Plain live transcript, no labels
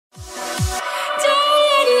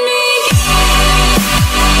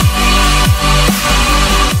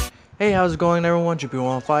Hey, how's it going everyone?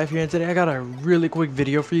 Chupi15 here, and today I got a really quick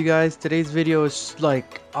video for you guys. Today's video is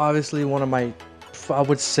like obviously one of my, I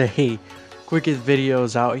would say, quickest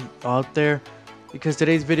videos out there, because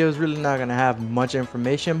today's video is really not gonna have much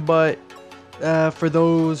information, but for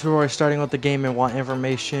those who are starting out the game and want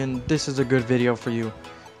information, this is a good video for you.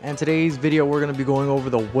 And today's video we're gonna be going over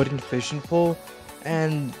the wooden fishing pole,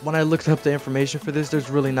 and when I looked up the information for this, there's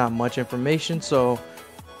really not much information, so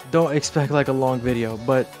don't expect like a long video.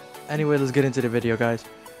 But anyway, let's get into the video, guys.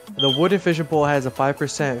 The wooden fishing pole has a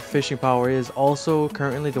 5% fishing power. It is also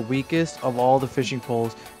currently the weakest of all the fishing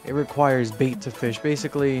poles. It requires bait to fish.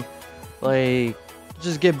 Basically, like,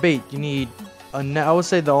 just get bait. You need a net. I would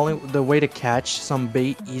say the way to catch some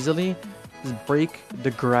bait easily is break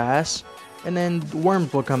the grass, and then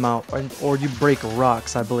worms will come out, or you break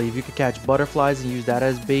rocks. I believe you could catch butterflies and use that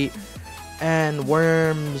as bait, and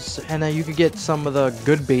worms, and then you could get some of the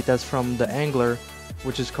good bait that's from the angler,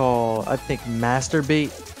 which is called, I think, master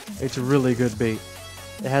bait. It's really good bait.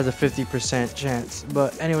 It has a 50% chance.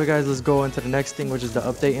 But anyway, guys, let's go into the next thing, which is the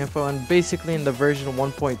update info. And basically in the version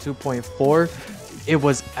 1.2.4 it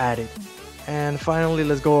was added. And finally,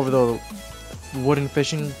 let's go over the wooden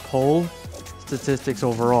fishing pole statistics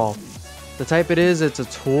overall. The type it's a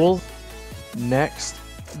tool. Next,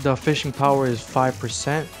 the fishing power is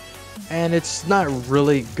 5%, and it's not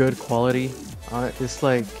really good quality.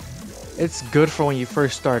 It's good for when you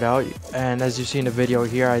first start out, and as you see in the video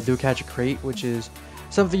here, I do catch a crate, which is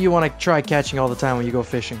something you want to try catching all the time when you go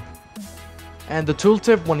fishing. And the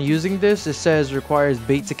tooltip when using this, it says requires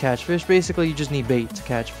bait to catch fish. Basically, you just need bait to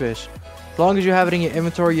catch fish. As long as you have it in your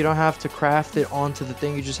inventory, you don't have to craft it onto the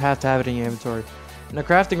thing, you just have to have it in your inventory. And the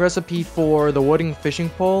crafting recipe for the wooden fishing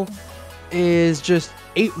pole is just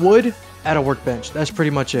 8 wood at a workbench. That's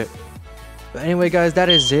pretty much it. But anyway, guys, that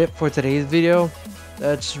is it for today's video.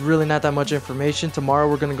 That's really not that much information. Tomorrow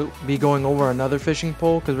we're going to be going over another fishing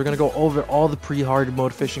pole, because we're going to go over all the pre-hard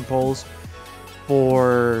mode fishing poles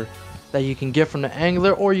that you can get from the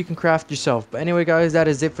angler, or you can craft yourself. But anyway, guys, that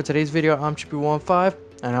is it for today's video. I'm Chupi15,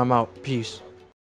 and I'm out. Peace.